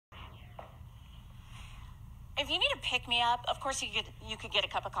If you need to pick me up, of course you could get a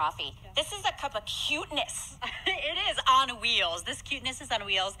cup of coffee. Yeah. This is a cup of cuteness. It is on wheels. This cuteness is on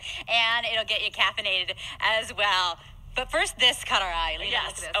wheels, and it'll get you caffeinated as well. But first, this caught our eye. Lena,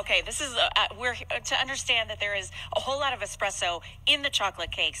 yes. This. Okay. This is we're to understand that there is a whole lot of espresso in the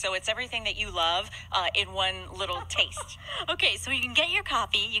chocolate cake, so it's everything that you love in one little taste. Okay, so you can get your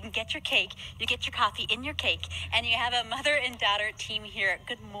coffee, you can get your cake, you get your coffee in your cake, and you have a mother and daughter team here.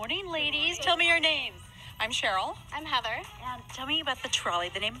 Good morning, ladies. Tell me your names. I'm Cheryl. I'm Heather. And tell me about the Trolley.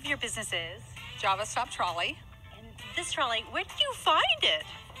 The name of your business is? Java Stop Trolley. And this trolley, where did you find it?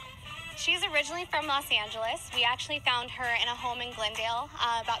 She's originally from Los Angeles. We actually found her in a home in Glendale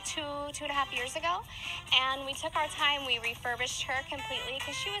about two and a half years ago. And we took our time, we refurbished her completely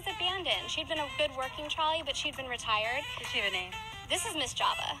because she was abandoned. She'd been a good working trolley, but she'd been retired. Does she have a name? This is Miss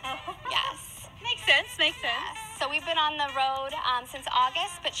Java. Oh. Yes. Makes sense. Yes. So we've been on the road since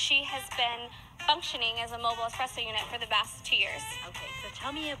August, but she has been functioning as a mobile espresso unit for the past 2 years. Okay, so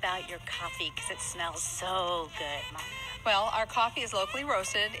tell me about your coffee because it smells so good, Mom. Well, our coffee is locally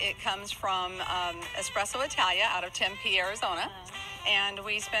roasted. It comes from Espresso Italia out of Tempe, Arizona. And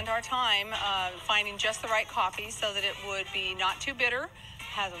we spend our time finding just the right coffee so that it would be not too bitter,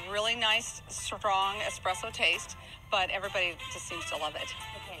 has a really nice, strong espresso taste, but everybody just seems to love it.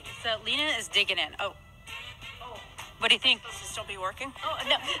 Okay, so Lena is digging in. Oh. What do you think? This will still be working? Oh,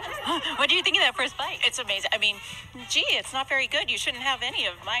 no. What do you think of that first bite? It's amazing. I mean, gee, it's not very good. You shouldn't have any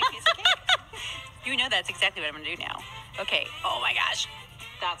of my piece of cake. You know that's exactly what I'm going to do now. Okay. Oh, my gosh.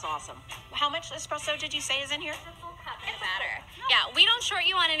 That's awesome. How much espresso did you say is in here? Doesn't matter. Yeah, we don't short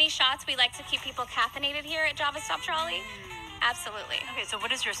you on any shots. We like to keep people caffeinated here at Java Stop Trolley. Absolutely. Okay, so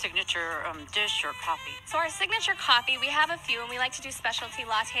what is your signature dish or coffee? So our signature coffee, we have a few, and we like to do specialty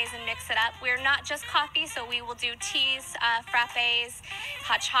lattes and mix it up. We're not just coffee, so we will do teas, frappes,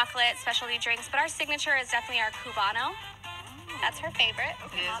 hot chocolate, specialty drinks, but our signature is definitely our Cubano. That's her favorite.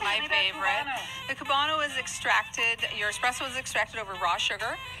 It is my favorite. The Cubano is extracted, your espresso is extracted over raw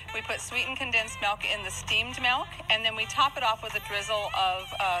sugar. We put sweetened condensed milk in the steamed milk, and then we top it off with a drizzle of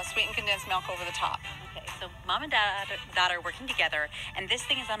sweetened condensed milk over the top. Okay, so mom and daughter working together, and this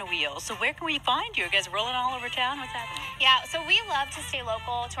thing is on a wheel. So where can we find you? Are you guys rolling all over town? What's happening? Yeah, so we love to stay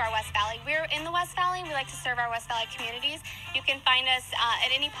local to our West Valley. We're in the West Valley. We like to serve our West Valley communities. You can find us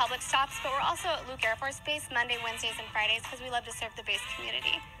at any public stops, but we're also at Luke Air Force Base Monday, Wednesdays, and Fridays because we love to serve the base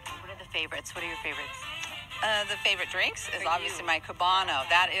community. What are the favorites? What are your favorites? The favorite drinks is obviously my Cubano.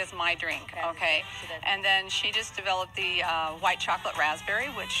 That is my drink, okay? And then she just developed the white chocolate raspberry,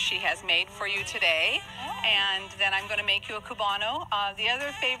 which she has made for you today. And then I'm going to make you a Cubano. The other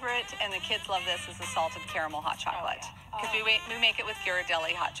favorite, and the kids love this, is the salted caramel hot chocolate. Because we make it with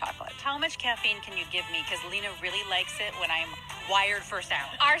Ghirardelli hot chocolate. How much caffeine can you give me? Because Lena really likes it when I'm wired for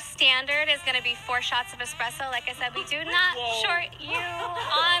sound. Our standard is going to be 4 shots of espresso. Like I said, we do not short you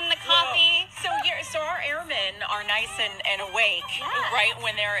on the coffee. So our airmen are nice and awake, right,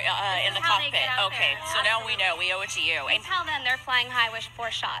 when they're in the cockpit. Okay, so now we know. We owe it to you. And tell them they're flying high with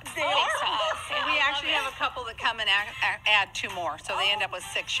 4 shots. They are. We actually have a couple that come and add 2 more, so they end up with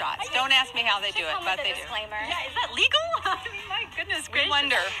 6 shots. Don't ask me how they do it, but they do. Yeah, is that legal? I mean, my goodness gracious. We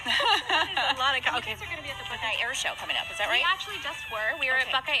wonder. That is a lot of Okay, so we're going to be at the Buckeye Air Show coming up. Is that right? We actually just were. We were at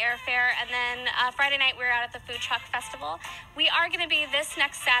Buckeye Air Fair, and then Friday night we were out at the Food Truck Festival. We are going to be this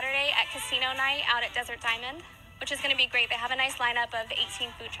next Saturday at Casino Night out at Desert Diamond, which is going to be great. They have a nice lineup of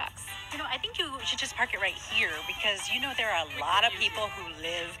 18 food trucks. You know, I think you should just park it right here because you know there are a lot of people who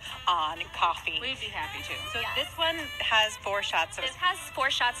live on coffee. We'd be happy to. So this one has 4 shots of... This has 4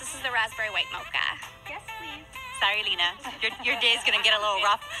 shots. This is the raspberry white mocha. Yes, please. Sorry, Lena. Your day's going to get a little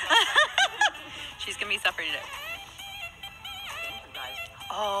rough. She's going to be suffering today. Thank you, guys.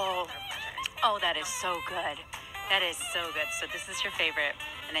 Oh, that is so good. That is so good. So this is your favorite,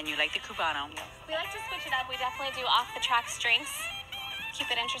 and then you like the Cubano. We like to switch it up. We definitely do off-the-track drinks.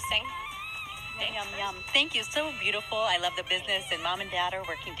 Keep it interesting. Yum, yum. Thank you. So beautiful. I love the business, and mom and dad are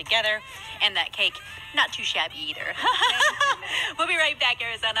working together, and that cake, not too shabby either. We'll be right back,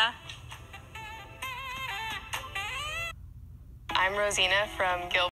 Arizona. I'm Rosina from Gilbert.